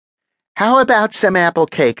How about some apple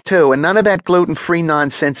cake, too, and none of that gluten-free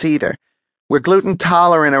nonsense either? We're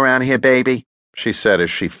gluten-tolerant around here, baby, she said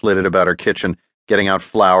as she flitted about her kitchen, getting out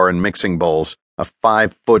flour and mixing bowls, a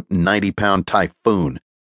 5-foot, 90-pound typhoon.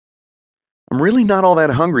 I'm really not all that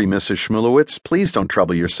hungry, Mrs. Schmulowitz. Please don't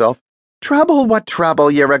trouble yourself. Trouble? What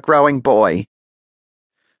trouble? You're a growing boy.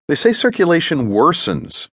 They say circulation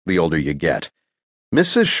worsens the older you get.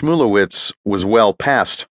 Mrs. Schmulowitz was well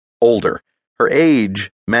past older. Her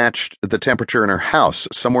age matched the temperature in her house,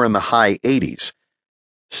 somewhere in the high 80s.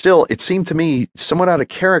 Still, it seemed to me somewhat out of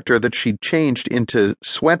character that she'd changed into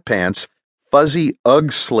sweatpants, fuzzy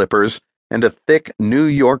Ugg slippers, and a thick New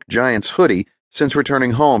York Giants hoodie since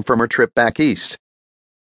returning home from her trip back east.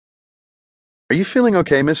 Are you feeling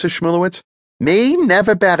okay, Mrs. Schmulowitz? Me?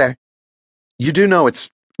 Never better. You do know it's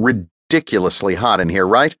ridiculously hot in here,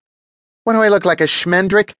 right? What do I look like, a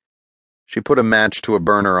schmendrick? She put a match to a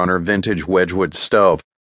burner on her vintage Wedgwood stove.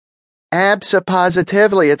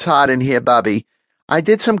 Abso-positively it's hot in here, Bubby. I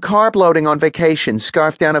did some carb loading on vacation,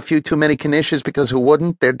 scarfed down a few too many knishes because who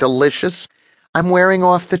wouldn't? They're delicious. I'm wearing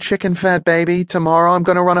off the chicken fat, baby. Tomorrow I'm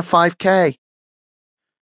going to run a 5K.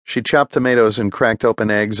 She chopped tomatoes and cracked open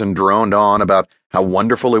eggs and droned on about how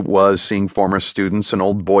wonderful it was seeing former students and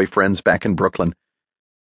old boyfriends back in Brooklyn.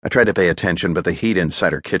 I tried to pay attention, but the heat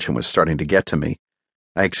inside her kitchen was starting to get to me.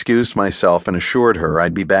 I excused myself and assured her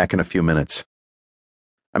I'd be back in a few minutes.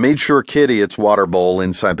 I made sure Kid Idiot's water bowl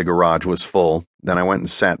inside the garage was full. Then I went and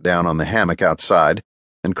sat down on the hammock outside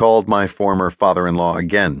and called my former father-in-law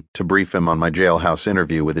again to brief him on my jailhouse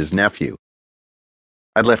interview with his nephew.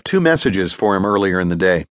 I'd left 2 messages for him earlier in the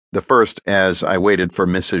day. The first as I waited for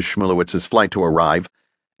Mrs. Schmulowitz's flight to arrive,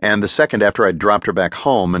 and the second after I'd dropped her back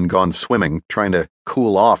home and gone swimming, trying to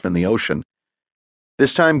cool off in the ocean.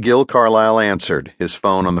 This time Gil Carlisle answered, his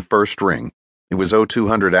phone on the first ring. It was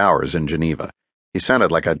 0200 hours in Geneva. He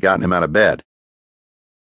sounded like I'd gotten him out of bed.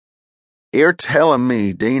 You're telling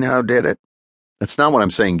me Dino did it? That's not what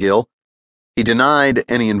I'm saying, Gil. He denied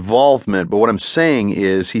any involvement, but what I'm saying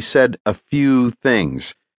is he said a few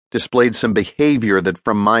things, displayed some behavior that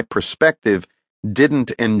from my perspective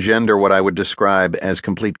didn't engender what I would describe as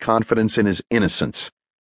complete confidence in his innocence.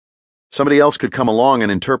 Somebody else could come along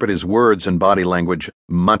and interpret his words and body language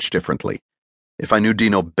much differently. If I knew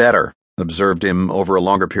Dino better, observed him over a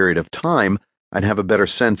longer period of time, I'd have a better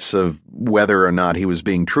sense of whether or not he was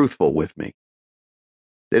being truthful with me.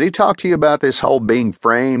 Did he talk to you about this whole being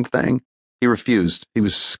framed thing? He refused. He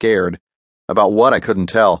was scared. About what, I couldn't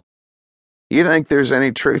tell. You think there's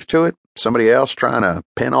any truth to it? Somebody else trying to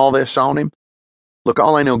pin all this on him? Look,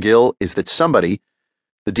 all I know, Gil, is that somebody,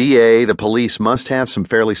 the DA, the police, must have some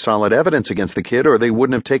fairly solid evidence against the kid or they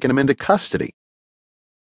wouldn't have taken him into custody.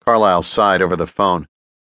 Carlisle sighed over the phone.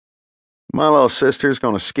 My little sister's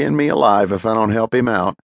going to skin me alive if I don't help him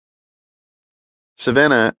out.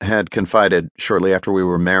 Savannah had confided shortly after we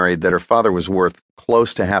were married that her father was worth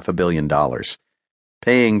close to $500 million,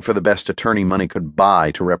 paying for the best attorney money could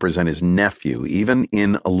buy to represent his nephew, even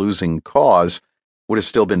in a losing cause, would have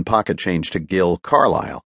still been pocket change to Gil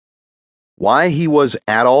Carlisle. Why he was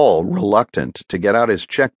at all reluctant to get out his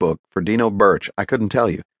checkbook for Dino Birch, I couldn't tell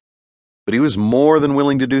you, but he was more than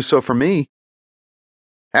willing to do so for me.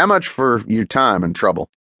 How much for your time and trouble?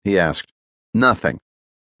 He asked. Nothing.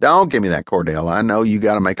 Don't give me that, Cordell. I know you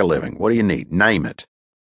got to make a living. What do you need? Name it.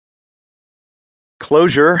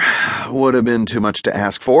 Closure would have been too much to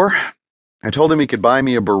ask for. I told him he could buy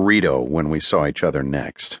me a burrito when we saw each other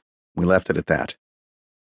next. We left it at that.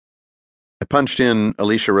 I punched in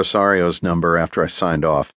Alicia Rosario's number after I signed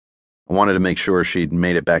off. I wanted to make sure she'd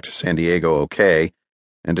made it back to San Diego okay,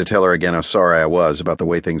 and to tell her again how sorry I was about the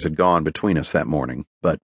way things had gone between us that morning,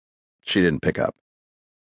 but she didn't pick up.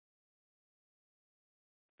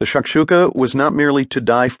 The shakshuka was not merely to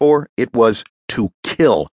die for, it was to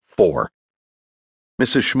kill for.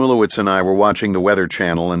 Mrs. Schmulowitz and I were watching the Weather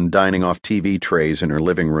Channel and dining off TV trays in her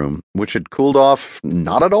living room, which had cooled off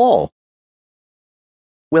not at all.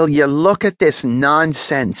 Will you look at this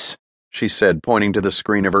nonsense? She said, pointing to the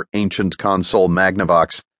screen of her ancient console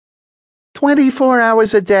Magnavox. 24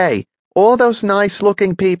 hours a day, all those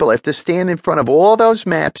nice-looking people have to stand in front of all those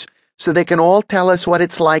maps so they can all tell us what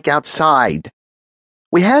it's like outside.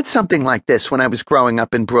 We had something like this when I was growing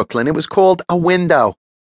up in Brooklyn. It was called a window.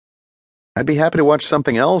 I'd be happy to watch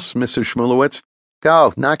something else, Mrs. Schmulowitz.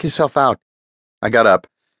 Go, knock yourself out. I got up,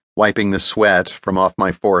 wiping the sweat from off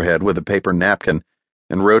my forehead with a paper napkin,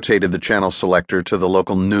 and rotated the channel selector to the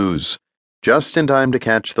local news, just in time to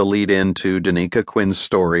catch the lead-in to Danica Quinn's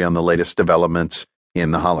story on the latest developments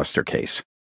in the Hollister case.